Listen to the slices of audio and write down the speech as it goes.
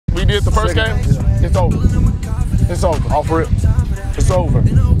did the first game, it's over. It's over. Off rip. It's over.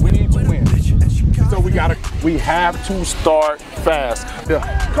 We need to win. So we have to start fast.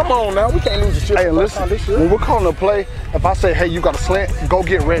 Yeah. Come on now, we can't lose the shit. Hey, listen, when we're calling a play, if I say, hey, you got a slant, go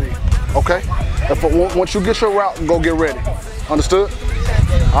get ready, okay? Once you get your route, go get ready. Understood?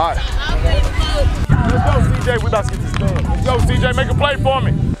 All right. Let's go, CJ. We about to get this done. Let's go, CJ. Make a play for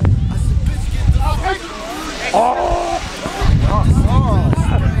me. Oh!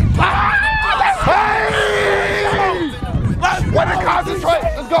 Way to concentrate.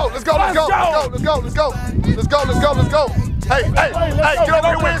 Let's go. Hey, get over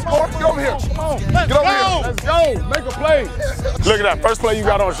here, win score. Get over here. Get over here. Let's go. Make a play. Look at that. First play you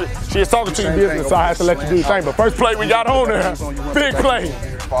got on. She is talking to your business, so I have to let you do the thing. But first play we got on there. Big play.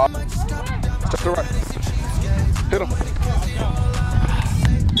 Step to the right. Hit him.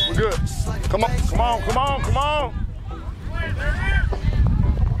 We're good. Come on.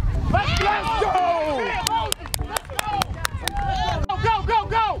 Let's go.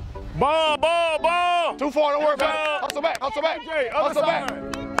 Go. Ball. Too far, don't worry about it. Hustle back. Hustle back.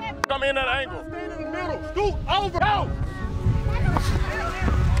 Come in that angle. Stand in the middle. Scoot over. Go.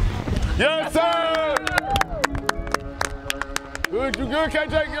 Yes, sir. Good, you good, KJ?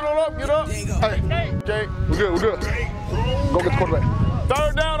 Get on up, get up. Hey, Jay. we're good. Go get the quarterback.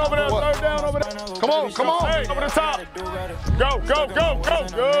 Third down over there. Come on. Hey, over the top. Go.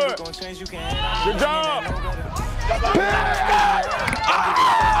 Good. Good job.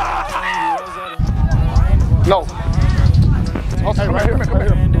 No. Hey, right here.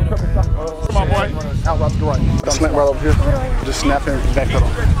 Come on, boy. Out right to the right. Slant right over here. Just snap him back pedal.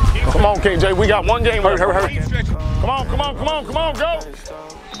 Come on, KJ. We got one game. Hurry. Come on, go.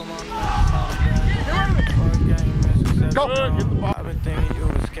 Go. Good, get the ball.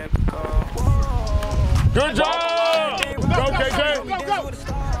 Good job. Go, KJ.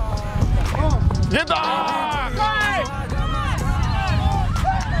 Get the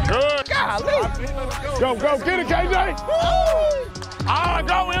Good. Go. Get it, KJ.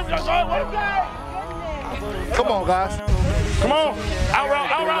 Go him. Come on, guys. Come on. Out route.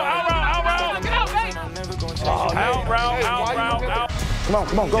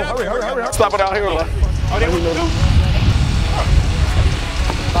 Come on, go. Hurry. Stop it out here.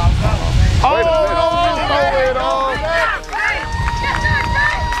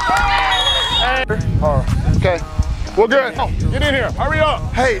 Okay. We're good. Get in here. Hurry up.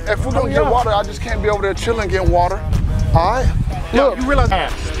 Hey, if we're gonna get water, I just can't be over there chilling getting water. All right? Look, you realize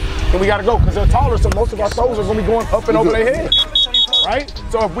that. And we gotta go because they're taller, so most of our toes are gonna be going up and over their head. Right?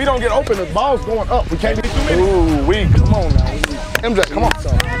 So if we don't get open, the ball's going up. We can't be too many. Ooh, come on now. MJ, come on.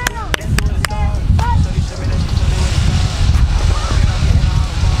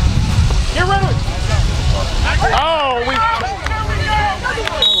 Get rid of it.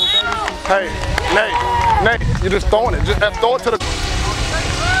 Hey, Nate, you're just throwing it. Just throw it to the.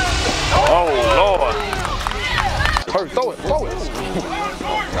 Oh, Lord. Hurry, throw it.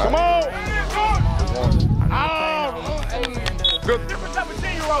 Come on. Good.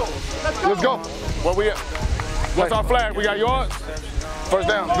 Let's go. Where we at? What's our flag? We got yours? First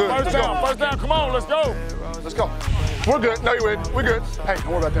down. Good. First down. Come on, let's go. Let's go. We're good. No, you're in. We're good. Hey, don't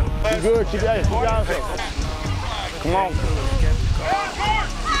worry about them. You good? Keep your eyes. Come on.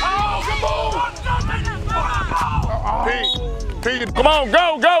 Pete. Come on,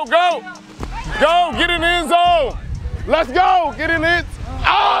 go. Go, get in the end zone. Let's go, get in it.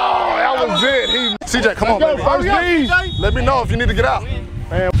 Oh, that was it. CJ, come on, baby. First lead. Let me know if you need to get out.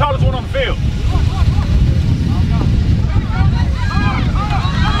 Man, Tallest one on the field.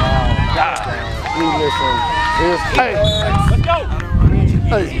 Hey. Let's go.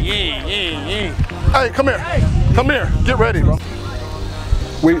 Hey. Hey, come here. Get ready, bro.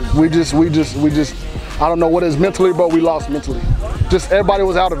 We just, I don't know what it is mentally, but we lost mentally. Just everybody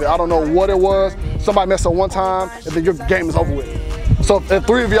was out of it. I don't know what it was. Somebody messed up one time, and then your game is over with. So if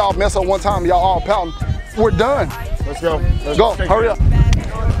three of y'all mess up one time, y'all all pouting, we're done. Let's go. Hurry up.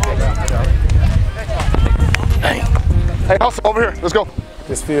 Hey, hustle over here. Let's go.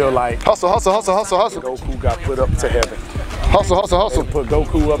 Just feel like hustle. Goku got put up to heaven. Hustle. Put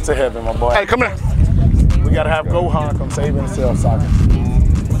Goku up to heaven, my boy. Hey, come here. We gotta have Gohan come save himself, Sokka.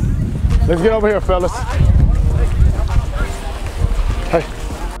 Let's get over here, fellas. Hey.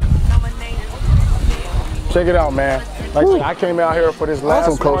 Check it out, man. Like I said, I came out here for this last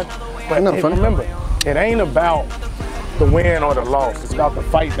one. But remember, it ain't about the win or the loss. It's about the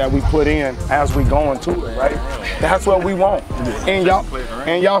fight that we put in as we go into it, right? That's what we want. And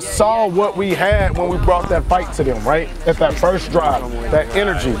y'all saw what we had when we brought that fight to them, right? At that first drive, that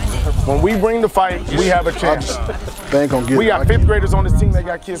energy. When we bring the fight, we have a chance. They ain't gonna get We it. got 5th graders on this team that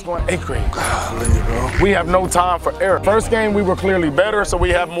got kids going 8th grade. We have no time for error. First game, we were clearly better, so we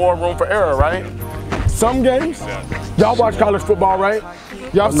have more room for error, right? Some games, y'all watch college football, right?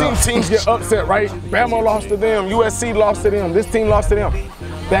 Y'all seen teams get upset, right? Bama lost to them, USC lost to them, this team lost to them.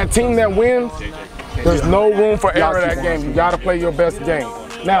 That team that wins, there's no room for error in that game. You gotta play your best game.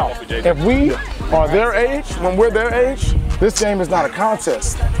 Now, if we are their age, when we're their age, this game is not a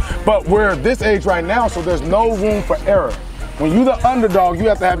contest. But we're this age right now, so there's no room for error. When you're the underdog, you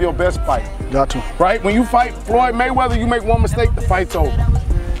have to have your best fight. Got to. Right? When you fight Floyd Mayweather, you make one mistake, the fight's over.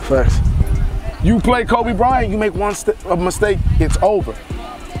 Facts. You play Kobe Bryant, you make one mistake, it's over.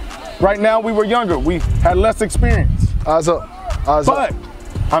 Right now, we were younger. We had less experience. Eyes up. Eyes up. But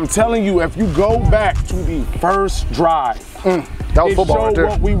I'm telling you, if you go back to the first drive, that was football right there. It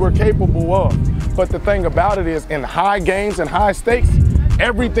showed what we were capable of. But the thing about it is, in high games and high stakes,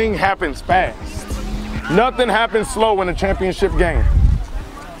 everything happens fast. Nothing happens slow in a championship game.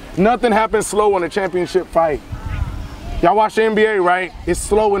 Nothing happens slow in a championship fight. Y'all watch the NBA, right? It's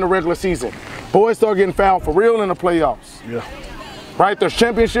slow in the regular season. Boys start getting fouled for real in the playoffs. Yeah. Right? There's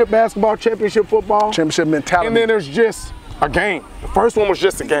championship basketball, championship football. Championship mentality. And then there's just a game. The first one was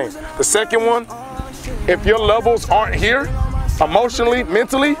just a game. The second one, if your levels aren't here, emotionally,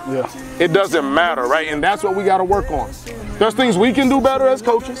 mentally, it doesn't matter, right? And that's what we got to work on. There's things we can do better as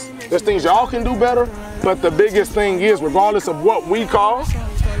coaches. There's things y'all can do better. But the biggest thing is, regardless of what we call,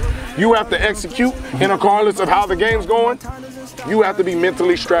 you have to execute. And regardless of how the game's going, you have to be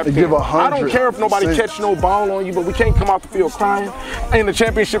mentally strapped in. I don't care if nobody catch no ball on you, but we can't come off the field crying. In the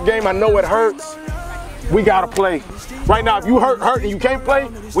championship game, I know it hurts. We got to play. Right now, if you hurt and you can't play,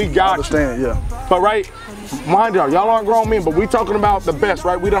 we got Understand, you. yeah. But right, mind y'all aren't grown men, but we talking about the best,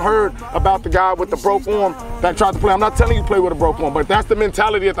 right? We done heard about the guy with the broke arm that tried to play. I'm not telling you play with a broke arm, but that's the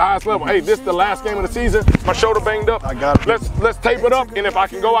mentality at the highest level. Hey, this is the last game of the season. My shoulder banged up. I got it. Let's tape it up, and if I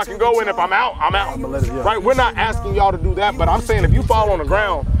can go, I can go, and if I'm out, I'm out. Right? We're not asking y'all to do that, but I'm saying if you fall on the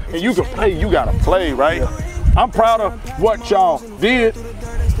ground and you can play, you gotta play, right? Yeah. I'm proud of what y'all did.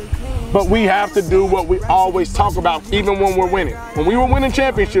 But we have to do what we always talk about, even when we're winning. When we were winning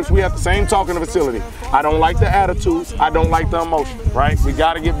championships, we had the same talk in the facility. I don't like the attitudes. I don't like the emotion, right? We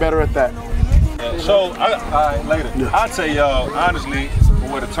got to get better at that. So, later, I'll tell y'all, honestly,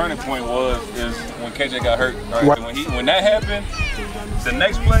 what the turning point was is when KJ got hurt. Right? When that happened, the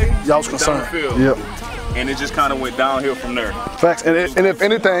next play, y'all was concerned. Yep. And it just kind of went downhill from there. Facts. And if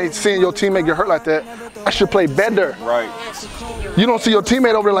anything, seeing your teammate get hurt like that, I should play better. Right. You don't see your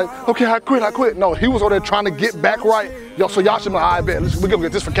teammate over there like, okay, I quit. No, he was over there trying to get back right. Yo, so y'all should be like, all right, bet. We're going to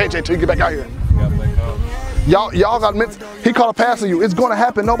get this for KJ until you get back out here. Y'all got meant. He caught a pass on you. It's going to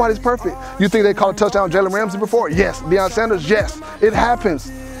happen. Nobody's perfect. You think they caught a touchdown on Jalen Ramsey before? Yes. Deion Sanders? Yes. It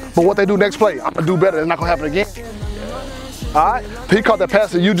happens. But what they do next play, I'm going to do better. It's not going to happen again. All right? He caught that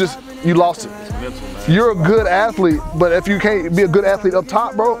pass and you lost it. You're a good athlete, but if you can't be a good athlete up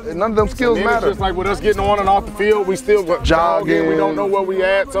top, bro, none of them skills matter. It's just like with us getting on and off the field, we still jogging. We don't know where we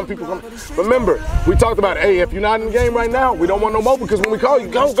at. Some people come. Remember, we talked about, hey, if you're not in the game right now, we don't want no more because when we call you,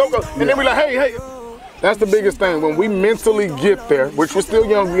 go. And then we like, hey. That's the biggest thing. When we mentally get there, which we're still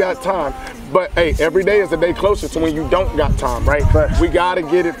young, we got time. But hey, every day is a day closer to when you don't got time, right? We gotta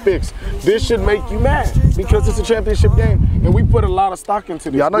get it fixed. This should make you mad because it's a championship game, and we put a lot of stock into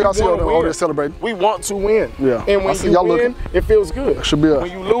this. Yeah, I know y'all see all this celebrating. We want to win. Yeah. And when you win, it feels good. It should be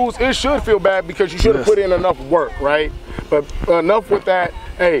when you lose, it should feel bad because you should have put in enough work, right? But enough with that.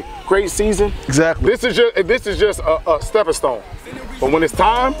 Hey, great season. Exactly. This is just a stepping stone. But when it's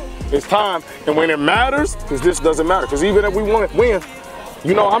time, it's time. And when it matters, because this doesn't matter. Because even if we want to win,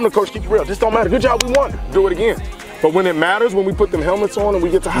 you know, I'm the coach, keep it real. This don't matter. Good job, we won. Do it again. But when it matters, when we put them helmets on and we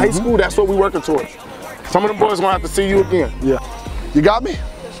get to high school, that's what we're working towards. Some of them boys gonna have to see you again. Yeah. You got me?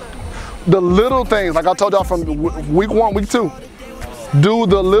 The little things, like I told y'all from week 1, week 2, do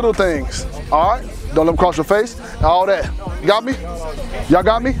the little things, all right? Don't let them cross your face, all that. You got me? Y'all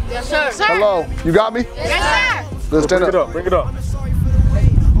got me? Yes, sir. Hello, you got me? Yes, sir. Let's stand up. Bring it up.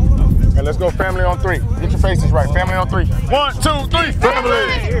 And let's go family on 3. Get your faces right, family on 3. 1, 2, 3, family.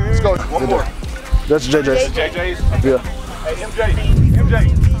 Let's go. One more. That's JJ's. JJ's? Yeah. Hey,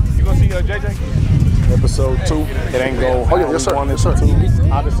 MJ, you gonna see JJ? Episode 2, it ain't go. Oh yeah, yes sir. Yes, sir.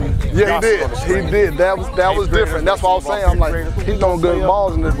 Obviously. Yeah, he did. That was different. That's what I was saying. I'm like, he's throwing good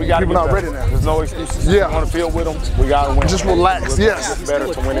balls and people not ready now. There's no excuses. Yeah. On the field with them, we gotta win. Just relax. Yes. It's better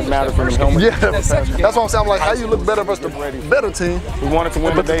to win. It matters for them helmets. Yeah. That's what I'm saying. I'm like, how you look better versus the better team? We wanted to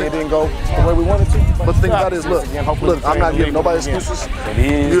win today. It didn't go the way we wanted to. But the thing about it is, look, I'm not giving nobody excuses. It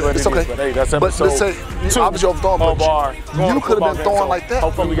is. It's okay. But hey, that's but episode let's say, obviously overthrowing, but you could have been throwing like that.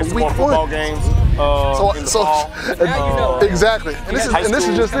 Hopefully we get some week more football games. in the fall. Exactly. And this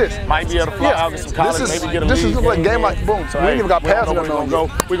is just this. Might be able to fly out to some college, maybe get a This league is like a game like boom. So we ain't even got past it.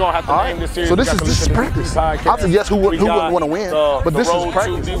 We're gonna have to name this series. So this is practice. I have to guess who wouldn't want to win, but this is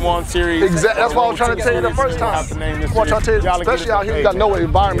practice. D1 series. Exactly. That's what I was trying to tell you the first time. That's what I'm trying to tell you, especially out here, you got to know what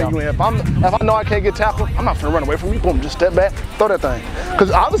environment you in. If I know I can't get tackled, I'm not gonna run away from you. Boom, just step back, throw that thing.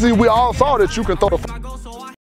 Because obviously we all saw that you can throw the